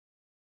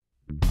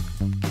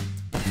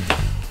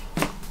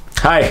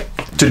Hi,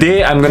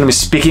 today I'm going to be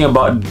speaking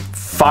about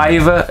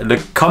Fiverr, the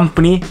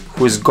company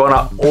who has gone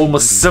up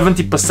almost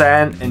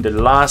 70% in the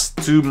last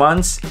 2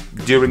 months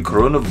during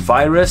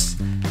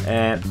coronavirus,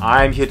 and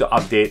I'm here to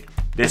update.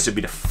 This will be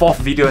the 4th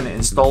video in the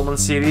installment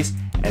series,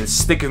 and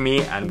stick with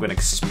me. I'm going to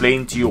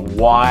explain to you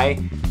why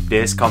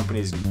this company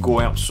is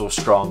going up so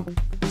strong.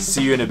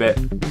 See you in a bit.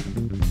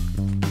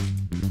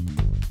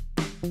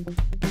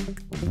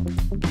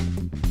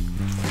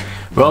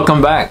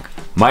 Welcome back.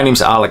 My name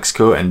is Alex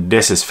Ko and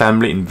this is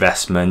Family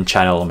Investment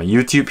channel on my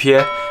YouTube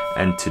here,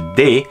 and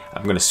today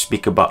I'm going to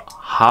speak about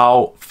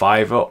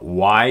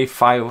why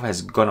Fiverr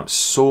has gone up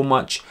so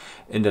much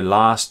in the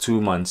last 2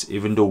 months,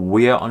 even though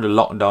we are on the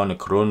lockdown, the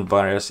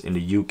coronavirus in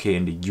the UK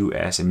and the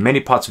US and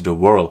many parts of the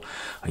world,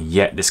 and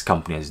yet this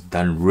company has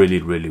done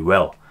really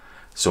well.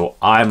 So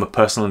I'm a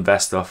personal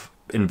investor of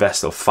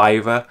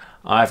Fiverr.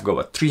 I've got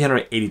about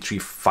 383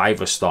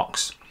 Fiverr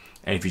stocks.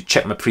 And if you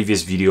check my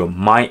previous video,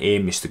 my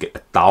aim is to get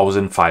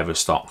 1,000 Fiverr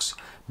stocks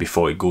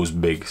before it goes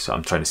big. So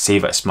I'm trying to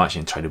save as much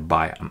and try to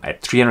buy. I'm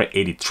at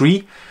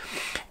 383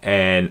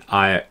 and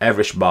I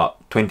average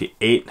about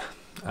 $28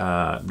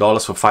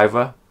 for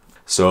Fiverr.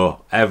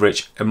 So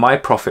average, and my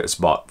profit is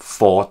about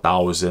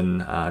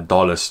 $4,000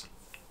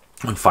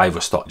 on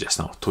Fiverr stock just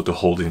now. Total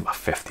holding about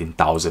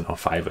 15,000 on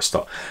Fiverr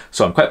stock.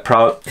 So I'm quite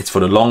proud. It's for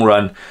the long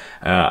run.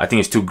 I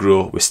think it's to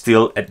grow. We're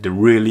still at the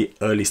really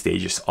early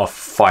stages of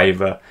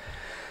Fiverr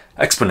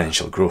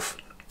exponential growth.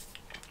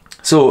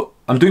 So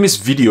I'm doing this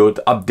video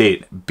to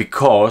update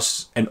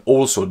because, and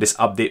also this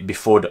update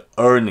before the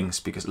earnings,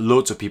 because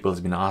loads of people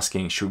have been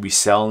asking, should we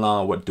sell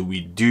now? What do we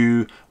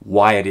do?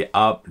 Why are they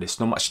up? There's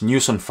not much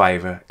news on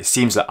Fiverr. It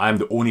seems that I'm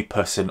the only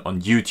person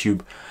on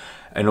YouTube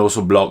and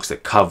also blogs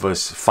that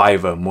covers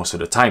Fiverr most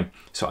of the time.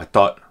 So I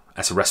thought,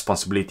 as a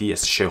responsibility,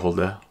 as a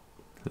shareholder,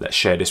 let's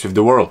share this with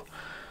the world.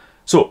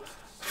 So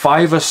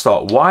Fiverr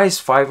stock. Why is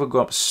Fiverr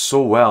going up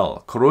so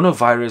well?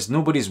 Coronavirus,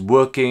 nobody's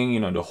working, you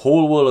know, the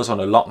whole world is on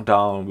a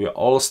lockdown, we're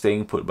all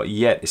staying put, but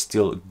yet it's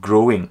still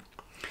growing.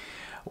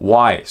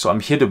 Why? So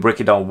I'm here to break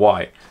it down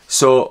why.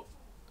 So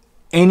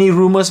any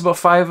rumors about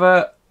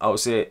Fiverr? I would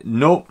say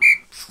nope,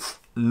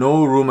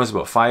 no rumors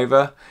about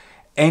Fiverr.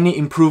 Any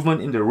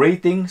improvement in the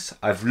ratings?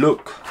 I've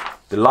looked.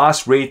 The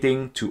last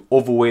rating to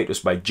overweight was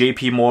by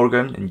JP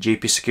Morgan and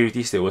JP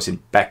Securities. That was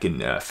back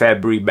in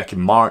February, back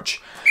in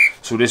March.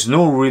 So there's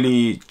no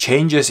really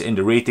changes in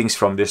the ratings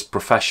from this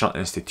professional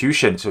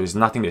institution. So there's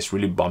nothing that's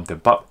really bumped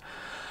them up.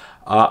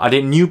 Are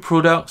there new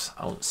products?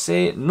 I would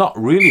say not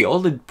really. All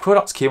the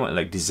products came out in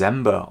like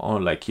December,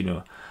 or like, you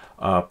know,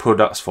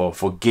 products for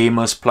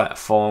gamers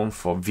platform,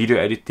 for video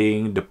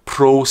editing, the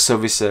pro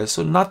services.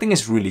 So nothing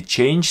has really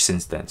changed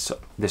since then. So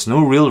there's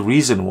no real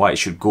reason why it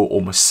should go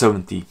almost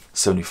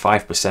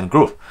 75%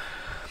 growth.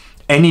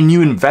 Any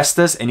new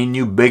investors? Any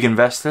new big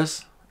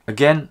investors?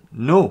 Again,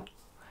 no.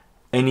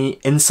 Any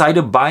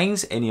insider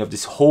buyings? Any of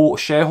these whole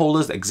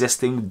shareholders,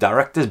 existing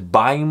directors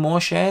buying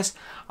more shares?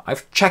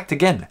 I've checked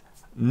again.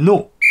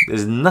 No,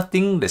 there's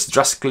nothing that's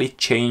drastically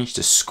changed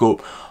the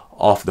scope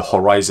of the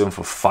horizon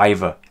for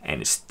Fiverr,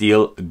 and it's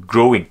still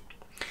growing.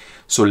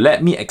 So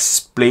let me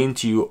explain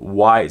to you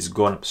why it's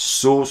gone up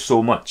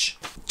so much.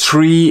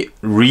 Three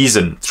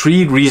reasons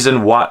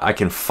what I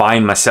can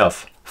find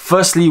myself.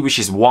 Firstly, which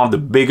is one of the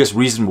biggest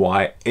reasons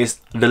why,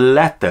 is the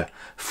letter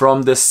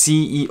from the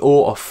CEO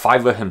of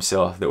Fiverr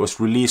himself that was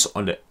released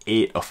on the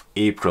 8th of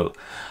April.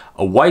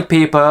 A white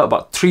paper,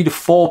 about 3 to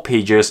 4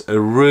 pages, a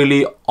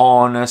really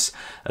honest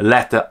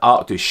letter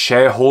out to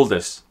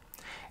shareholders,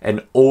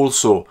 and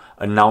also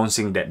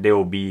announcing that there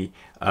will be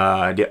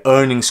the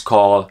earnings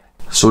call.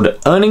 So the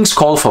earnings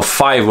call for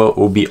Fiverr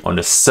will be on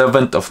the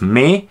 7th of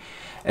May.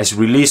 As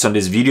released on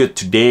this video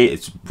today,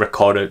 it's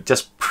recorded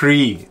just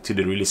pre to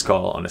the release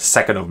call on the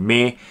 2nd of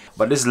May.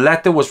 But this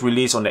letter was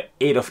released on the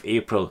 8th of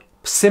April,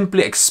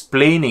 simply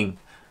explaining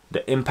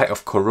the impact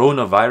of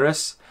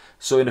coronavirus.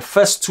 So in the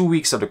first 2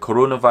 weeks of the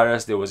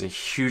coronavirus, there was a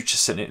huge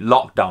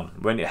lockdown.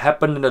 When it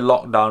happened in the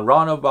lockdown,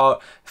 round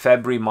about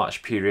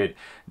February-March period,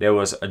 there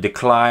was a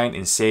decline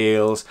in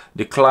sales,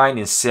 decline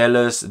in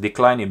sellers,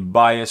 decline in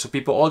buyers. So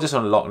people all just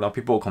on lockdown,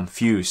 people were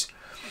confused.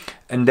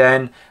 And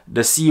then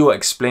the CEO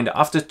explained that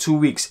after 2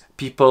 weeks,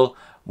 people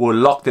were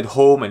locked at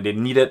home and they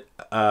needed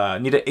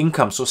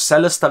income. So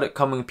sellers started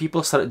coming,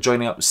 people started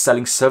joining up,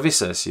 selling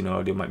services. You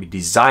know, there might be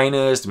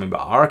designers, there might be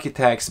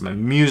architects, there might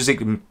be music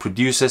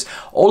producers,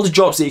 all the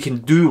jobs that you can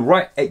do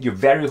right at your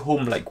very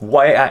home, like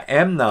why I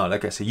am now,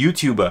 like as a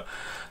YouTuber.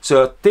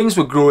 So things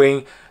were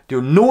growing. There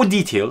were no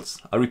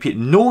details, I repeat,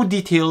 no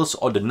details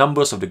on the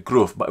numbers of the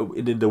growth, but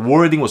the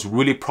wording was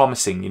really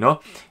promising, you know,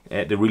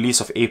 at the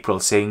release of April,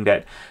 saying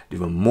that there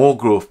were more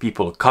growth,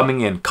 people coming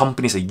in,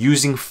 companies are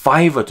using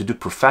Fiverr to do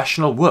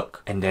professional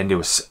work, and then there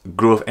was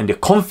growth, and they're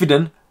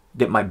confident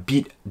that might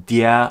beat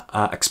their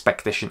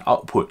expectation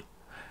output.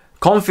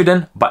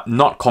 Confident, but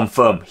not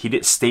confirmed. He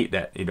did state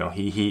that, you know,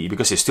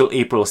 because it's still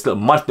April, still a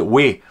month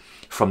away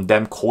from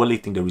them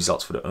collating the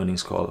results for the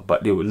earnings call,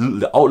 but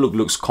the outlook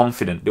looks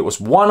confident. That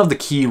was one of the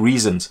key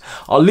reasons.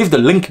 I'll leave the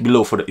link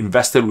below for the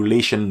investor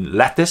relation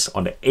letters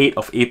on the 8th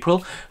of April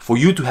for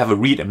you to have a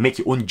read and make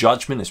your own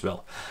judgment as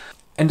well.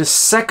 And the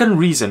second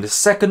reason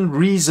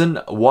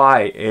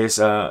why is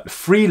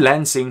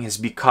freelancing has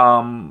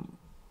become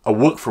a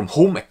work from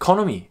home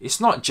economy. It's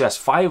not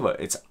just Fiverr,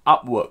 it's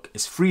Upwork,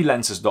 it's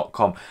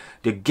freelancers.com.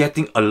 They're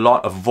getting a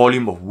lot of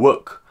volume of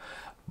work.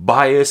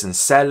 Buyers and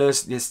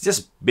sellers, it's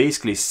just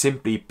basically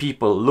simply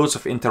people, loads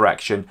of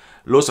interaction,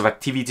 loads of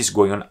activities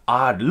going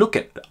on. Look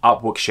at the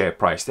Upwork share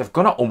price. They've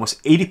gone up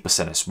almost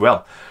 80% as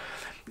well.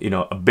 You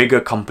know, a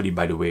bigger company,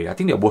 by the way. I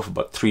think they're worth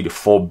about 3 to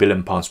 4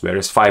 billion pounds,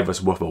 whereas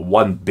Fiverr's worth about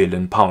 1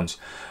 billion pounds.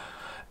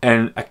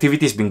 And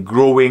activity has been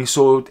growing,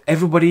 so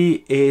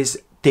everybody is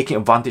taking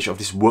advantage of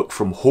this work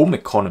from home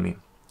economy.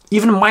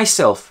 Even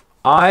myself,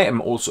 I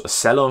am also a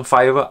seller on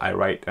Fiverr. I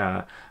write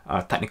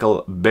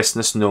technical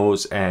business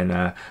notes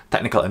and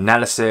technical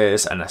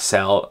analysis, and I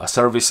sell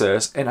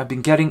services, and I've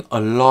been getting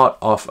a lot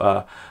of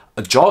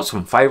jobs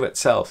from Fiverr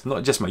itself,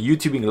 not just my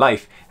YouTubing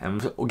life. I'm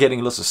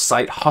getting lots of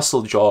side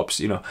hustle jobs,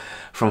 you know,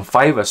 from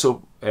Fiverr.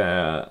 So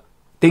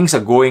things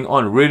are going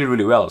on really,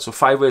 really well. So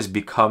Fiverr is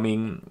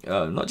becoming,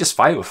 not just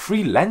Fiverr,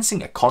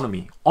 freelancing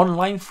economy,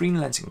 online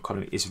freelancing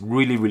economy is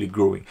really, really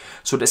growing.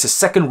 So that's the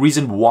second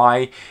reason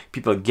why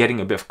people are getting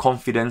a bit of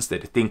confidence,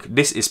 that they think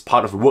this is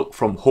part of the work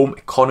from home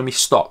economy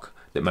stock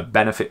that might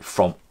benefit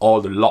from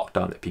all the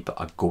lockdown that people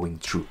are going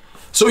through.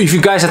 So if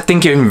you guys are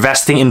thinking of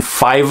investing in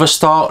Fiverr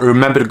stock,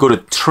 remember to go to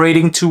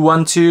Trading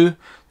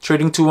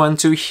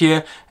 212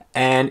 here.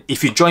 And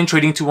if you join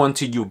Trading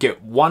 212, you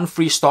get one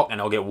free stock,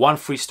 and I'll get one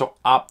free stock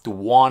up to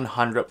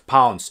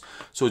 £100.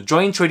 So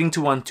join Trading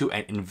 212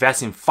 and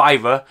invest in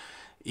Fiverr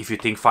if you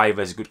think Fiverr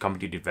is a good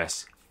company to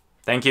invest.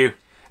 Thank you.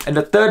 And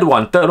the third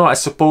one I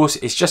suppose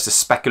is just a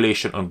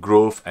speculation on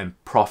growth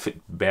and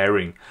profit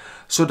bearing.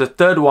 So the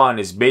third one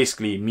is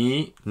basically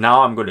me.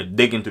 Now I'm going to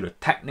dig into the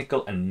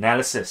technical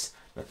analysis.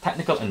 The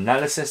technical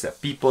analysis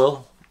that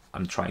people,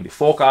 I'm trying to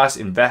forecast,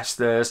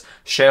 investors,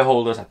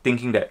 shareholders are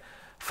thinking that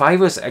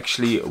Fiverr is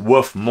actually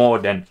worth more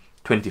than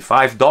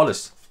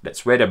 $25.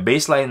 That's where the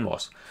baseline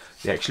was.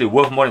 They're actually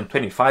worth more than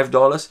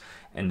 $25,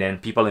 and then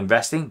people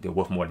investing, they're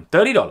worth more than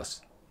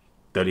 $30,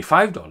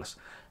 $35,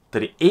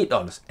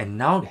 $38, and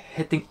now they're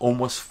hitting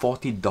almost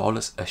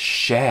 $40 a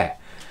share,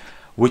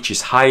 which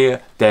is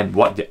higher than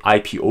what the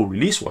IPO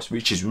release was,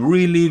 which is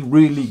really,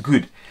 really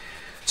good.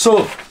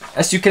 So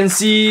as you can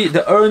see,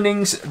 the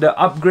earnings, the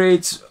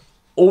upgrades,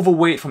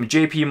 overweight from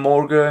JP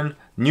Morgan,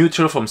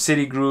 neutral from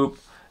Citigroup.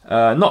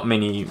 Not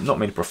many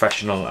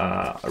professional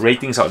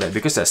ratings out there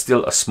because they're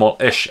still a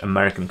small-ish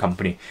American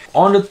company.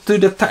 On to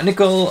the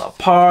technical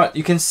part,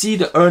 you can see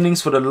the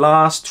earnings for the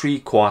last 3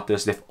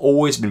 quarters. They've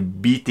always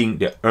been beating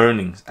their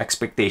earnings,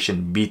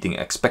 expectation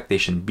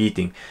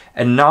beating.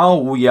 And now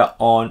we are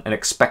on an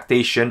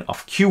expectation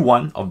of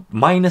Q1 of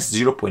minus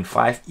 0.5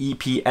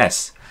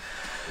 EPS.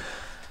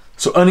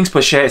 So earnings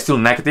per share is still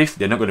negative.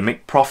 They're not going to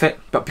make profit,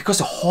 but because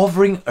they're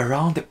hovering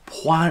around the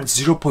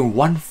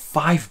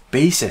 0.15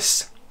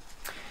 basis,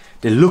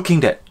 they're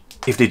looking at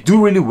if they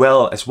do really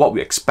well as what we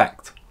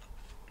expect,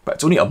 but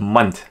it's only a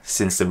month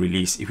since the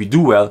release. If we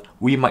do well,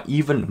 we might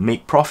even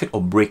make profit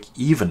or break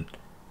even.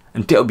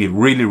 And that would be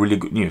really, really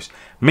good news.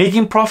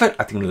 Making profit,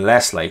 I think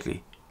less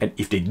likely. And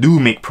if they do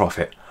make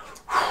profit,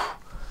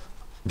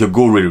 they'll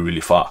go really, really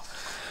far.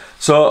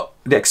 So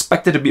they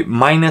expected to be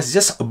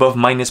just above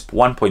minus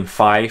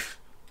 1.5.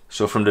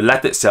 So from the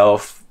letter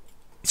itself,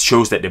 it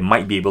shows that they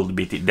might be able to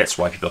beat it. That's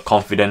why people are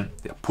confident.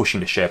 They're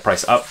pushing the share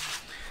price up.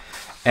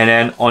 And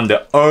then on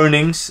the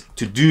earnings,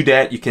 to do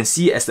that, you can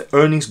see as the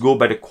earnings go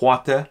by the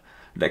quarter,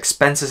 the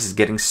expenses is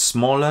getting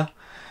smaller,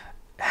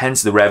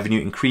 hence the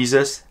revenue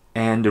increases,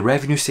 and the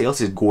revenue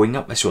sales is going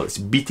up as well. It's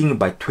beating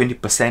by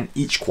 20%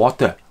 each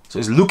quarter. So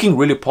it's looking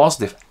really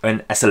positive.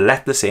 And as the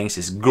letter saying,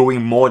 it's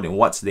growing more than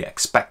what they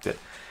expected.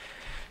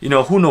 You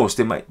know, who knows,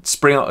 they might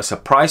spring out a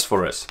surprise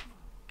for us.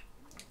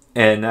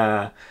 And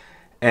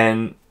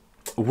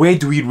where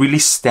do we really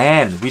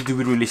stand?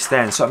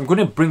 So I'm going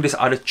to bring this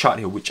other chart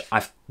here, which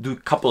I've do a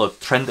couple of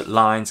trended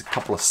lines, a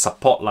couple of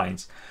support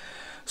lines.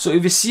 So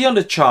if you see on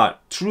the chart,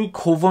 through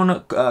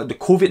the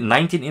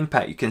COVID-19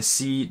 impact, you can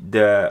see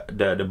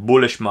the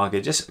bullish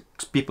market, just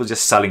people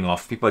just selling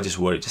off. People are just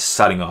worried, just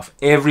selling off.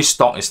 Every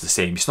stock is the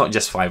same. It's not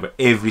just Fiverr.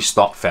 Every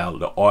stock fell.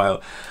 The oil,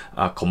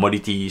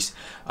 commodities,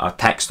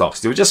 tech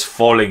stocks, they were just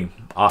falling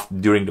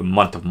during the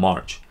month of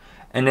March.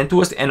 And then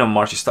towards the end of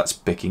March, it starts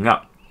picking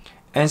up.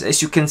 And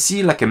as you can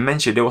see, like I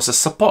mentioned, there was a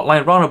support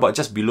line round about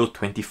just below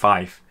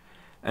 25.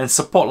 And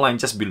support line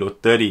just below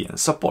 30, and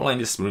support line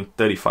just below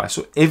 35.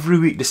 So every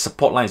week this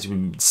support line has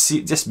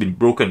just been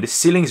broken. This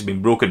ceiling has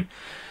been broken,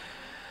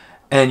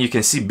 and you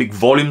can see big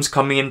volumes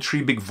coming in.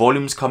 3 big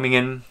volumes coming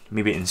in,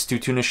 maybe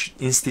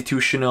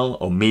institutional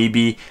or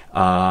maybe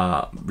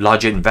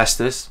larger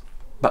investors.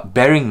 But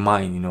bear in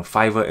mind, you know,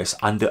 Fiverr is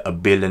under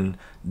 $1 billion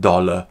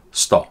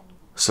stock,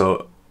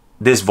 so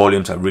these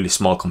volumes are really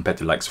small compared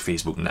to likes of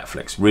Facebook,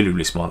 Netflix. Really,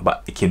 really small,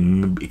 but it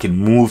can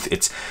move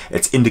its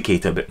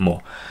indicator a bit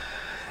more.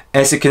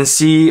 As you can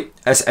see,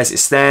 as it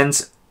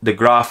stands, the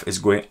graph is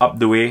going up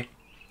the way,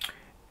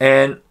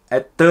 and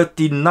at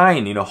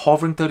 39, you know,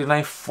 hovering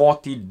 39,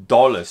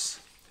 $40.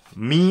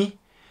 Me,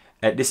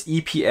 at this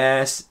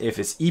EPS, if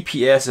it's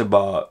EPS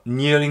about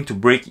nearing to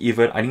break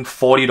even, I think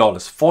 $40.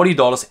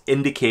 $40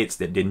 indicates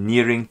that they're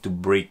nearing to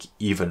break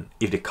even.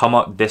 If they come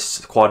out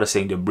this quarter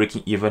saying they're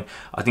breaking even,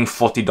 I think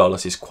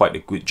 $40 is quite a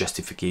good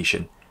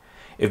justification.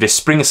 If they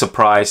spring a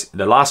surprise,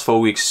 the last 4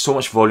 weeks, so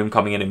much volume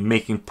coming in and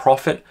making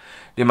profit,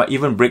 they might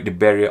even break the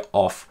barrier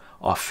of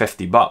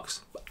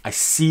 $50. I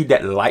see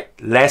that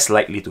less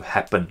likely to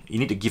happen. You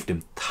need to give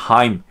them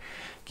time.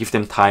 Give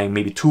them time,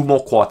 maybe 2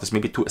 more quarters,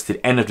 maybe towards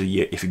the end of the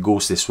year if it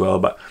goes this well.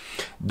 But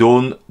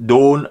don't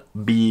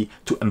be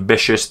too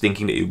ambitious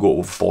thinking that you go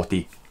over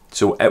 40.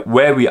 So at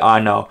where we are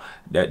now,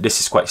 that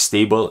this is quite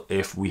stable.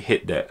 If we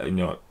hit the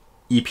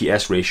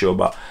EPS ratio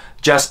about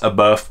just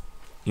above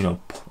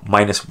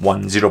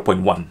 -1,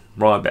 0.1,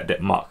 right at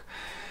that mark.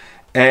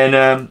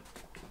 And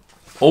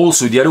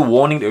also, the other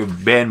warning that we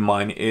bear in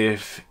mind,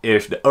 if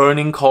the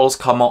earning calls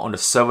come out on the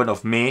 7th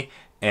of May,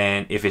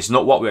 and if it's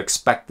not what we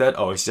expected,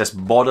 or it's just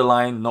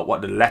borderline, not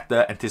what the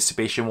letter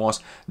anticipation was,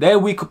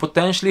 then we could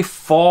potentially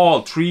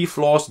fall 3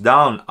 floors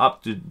down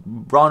up to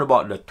round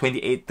about the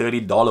 $28,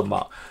 $30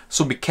 mark.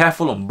 So be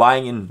careful on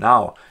buying in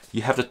now.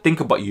 You have to think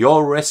about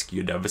your risk,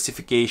 your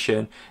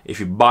diversification.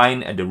 If you're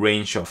buying at the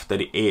range of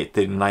 38,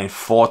 39,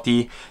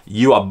 40,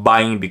 you are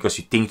buying because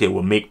you think they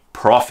will make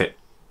profit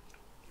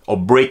or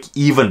break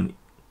even.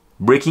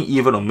 Breaking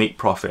even or make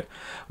profit.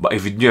 But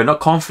if you're not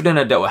confident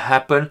that will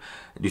happen,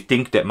 you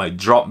think that might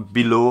drop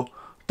below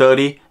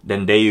 30,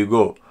 then there you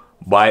go.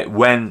 But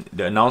when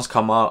the announcement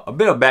come out, a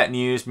bit of bad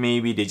news,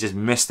 maybe they just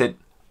missed it,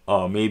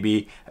 or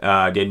maybe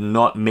they're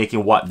not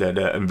making what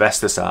the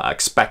investors are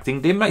expecting,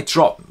 they might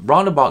drop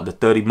round about the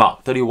 30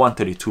 mark, 31,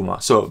 32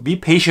 mark. So be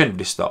patient with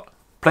this stock.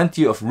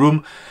 Plenty of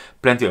room,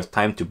 plenty of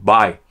time to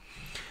buy.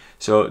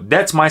 So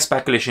that's my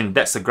speculation.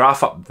 That's the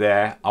graph up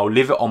there. I'll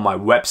leave it on my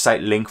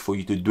website link for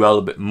you to dwell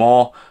a bit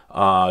more.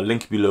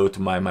 Link below to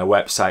my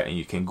website, and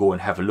you can go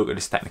and have a look at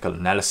this technical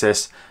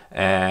analysis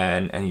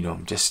and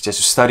just to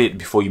study it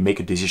before you make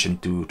a decision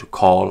to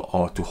call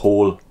or to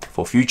hold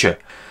for future.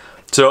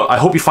 So I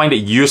hope you find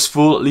it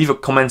useful. Leave your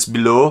comments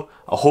below.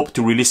 I hope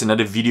to release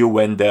another video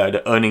when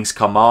the earnings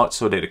come out,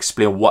 so that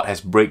explain what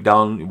has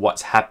breakdown,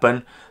 what's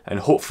happened,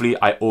 and hopefully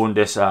I own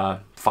this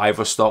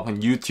Fiverr stock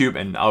on YouTube,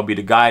 and I'll be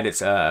the guy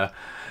that's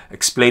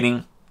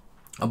explaining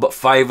about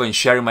Fiverr and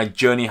sharing my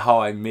journey,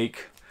 how I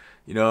make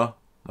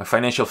my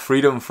financial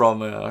freedom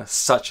from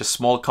such a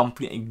small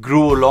company and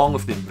grew along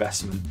with the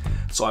investment.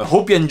 So I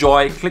hope you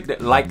enjoy. Click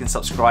that like and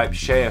subscribe,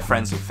 share your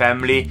friends and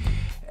family,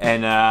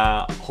 and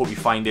hope you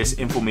find this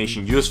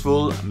information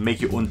useful.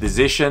 Make your own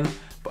decision.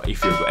 But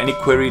if you've got any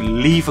query,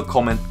 leave a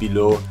comment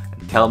below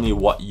and tell me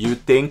what you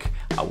think.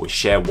 I will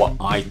share what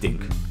I think.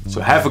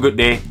 So have a good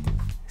day.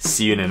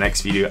 See you in the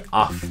next video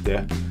after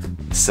the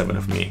 7th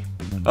of May.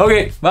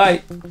 Okay,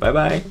 bye.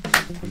 Bye-bye.